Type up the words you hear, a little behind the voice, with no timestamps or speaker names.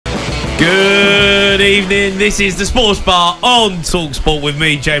Good evening, this is the Sports Bar on talkSPORT with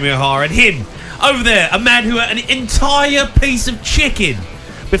me, Jamie O'Hara, and him, over there, a man who ate an entire piece of chicken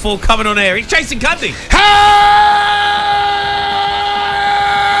before coming on air. It's Jason Cundy.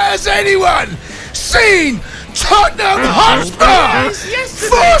 Has anyone seen Tottenham Hotspur?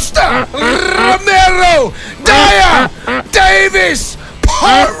 Forster, Romero, Dyer, Davis,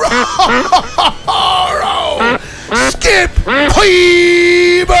 Porro, Skip,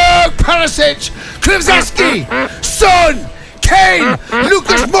 Højbjerg, Perisic, Krivzaski, Son, Kane,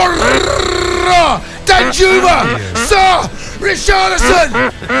 Lucas Moura, Danjuma, Saar,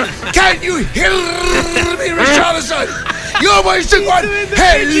 Richarlison. Can you hear me, Richarlison? You almost took one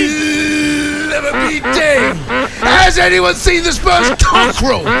hell of a beating. Has anyone seen the Spurs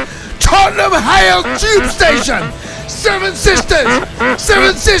cockerel? Tottenham Hale Tube Station. Seven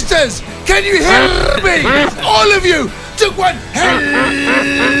sisters. Can you hear me? All of you took one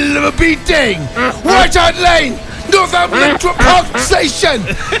hell of a beating. White Hart Lane, Northampton Park Station,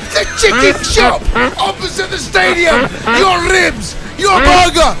 the chicken shop opposite the stadium. Your ribs, your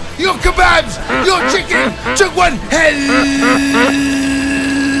burger, your kebabs, your chicken took one hell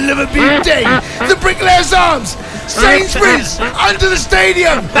of a beating. The Bricklayers Arms, Sainsbury's under the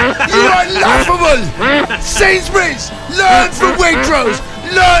stadium. You are laughable. Sainsbury's, learn from Waitrose,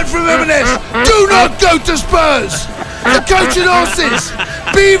 learn from M&S. Do not go to Spurs. The Coach and Horses,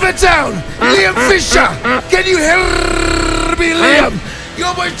 Beavertown, Liam Fisher. Can you hear me, Liam? You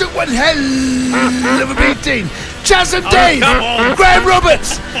almost took one hell of a beating. Chas and Dave, Graham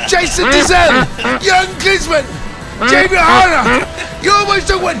Roberts, Jason Dizel, Young Klinsman, Jamie O'Hara. You almost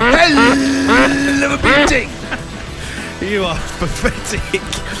took one hell of a beating. You are pathetic.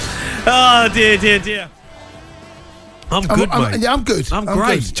 Oh, dear. I'm good, mate. Yeah, I'm good. I'm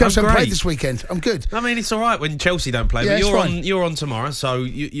great. Good. Chelsea haven't played this weekend. I'm good. I mean, it's all right when Chelsea don't play, Yeah, but you're on tomorrow, so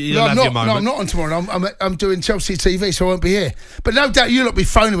you'll No, have your moment. No, I'm not on tomorrow. I'm doing Chelsea TV, so I won't be here. But no doubt you'll not be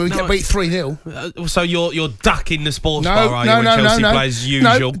phoning when we get beat 3-0. So you're ducking the Sports Bar, are you, when Chelsea plays as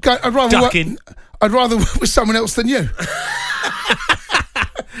usual? No, I'd rather work with someone else than you.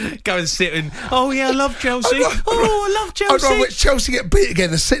 Go and sit and, oh yeah, I love Chelsea. I love Chelsea. I'd rather watch Chelsea get beat again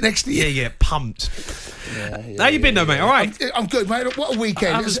than sit next to you. Yeah, pumped. How you been though, mate? All right? I'm good, mate. What a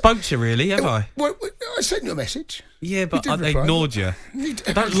weekend. I haven't spoke to you really, have I? I sent you a message. Yeah, but I ignored you. I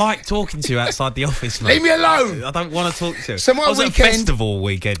don't like talking to you outside the office, mate. Leave me alone. I don't want to talk to you. So my I was weekend, at a festival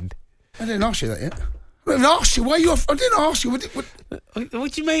weekend. I didn't ask you that yet. I didn't ask you. Why are you off? I didn't ask you. What do you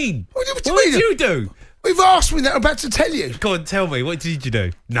mean? What do you What mean? did you do? We've asked me that. I'm about to tell you. Go on, tell me. What did you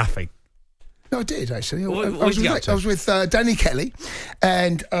do? Nothing. No, I did, actually. I was with Danny Kelly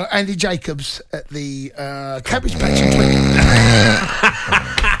and Andy Jacobs at the Cabbage Patch in Twickenham.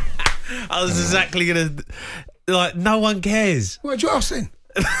 I was exactly going to... Like, no one cares. What did you ask then?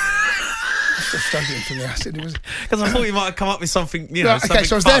 I'm still struggling from the acid. Because I thought you might have come up with something, you know, okay,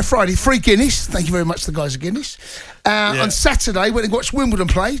 so I was there Friday. 3 Guinness. Thank you very much to the guys at Guinness. On Saturday, went and watched Wimbledon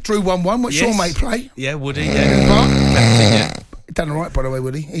play. Drew 1-1. Watched your mate play. Yeah, Woody. Yeah. Done all right, by the way,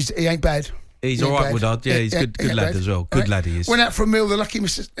 Woody. He ain't bad. He's all right, Woodard. Yeah, he's good lad as well. Good lad he is. Went out for a meal, the lucky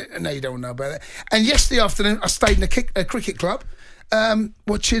Mr. No, you don't know about that. And yesterday afternoon, I stayed in a cricket club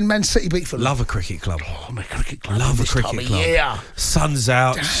watching Man City beat Fulham. Love a cricket club. Oh, my cricket club. Love a cricket club. Yeah. Sun's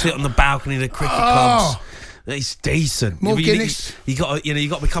out, sit on the balcony of the cricket clubs. It's decent. More Guinness. You got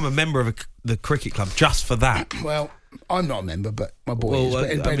to become a member of the cricket club just for that. Well, I'm not a member, but my boy is.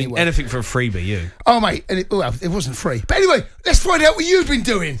 But I mean, anything for a freebie, you. Oh, mate, and it wasn't free. But anyway, let's find out what you've been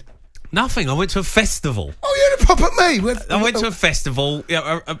doing. Nothing. I went to a festival. Oh, you had a pop at me. I went to a festival,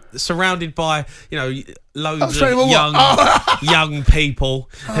 surrounded by loads of young people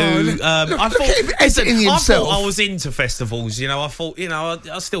who I thought I was into festivals. I thought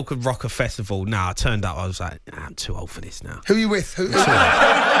I still could rock a festival. Nah, it turned out I was like, I'm too old for this now. Who are you with? Joe, you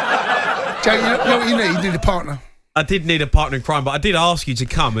know what you need? You need a partner. I did need a partner in crime, but I did ask you to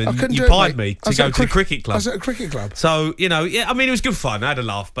come, and you pied me to go to the cricket club. I was at a cricket club. So, I mean, it was good fun. I had a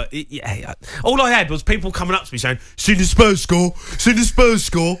laugh, but all I had was people coming up to me saying, "Seen the Spurs score? Seen the Spurs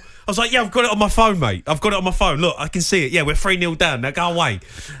score?" I was like, "Yeah, I've got it on my phone, mate. I've got it on my phone. Look, I can see it. Yeah, we're 3-0 down. Now go away."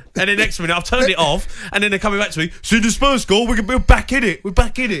 And then next minute, I've turned it off, and then they're coming back to me, "Seen the Spurs score? We're back in it. We're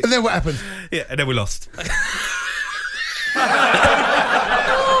back in it." And then what happened? Yeah, and then we lost.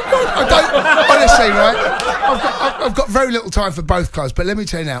 I don't, honestly, right? I've got very little time for both clubs, but let me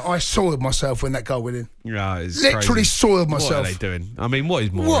tell you now, I soiled myself when that goal went in. Yeah, it's literally crazy. Soiled myself. What are they doing? I mean, what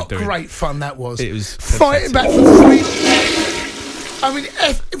is more What doing? great fun that was. It was fighting back for 3. I mean,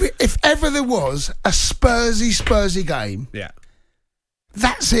 if ever there was a Spursy game, yeah,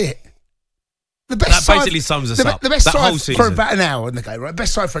 that's it. The best That basically sums us up. The best that whole side season. for about an hour in the game, right?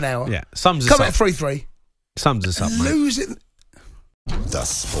 Best side for an hour. Yeah, sums us Come up. at 3-3. Sums us up, mate. Losing. The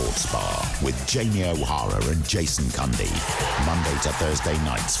Sports Bar with Jamie O'Hara and Jason Cundy. Monday to Thursday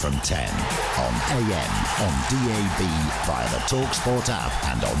nights from 10 on AM, on DAB, via the talkSPORT app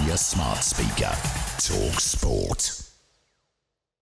and on your smart speaker. talkSPORT.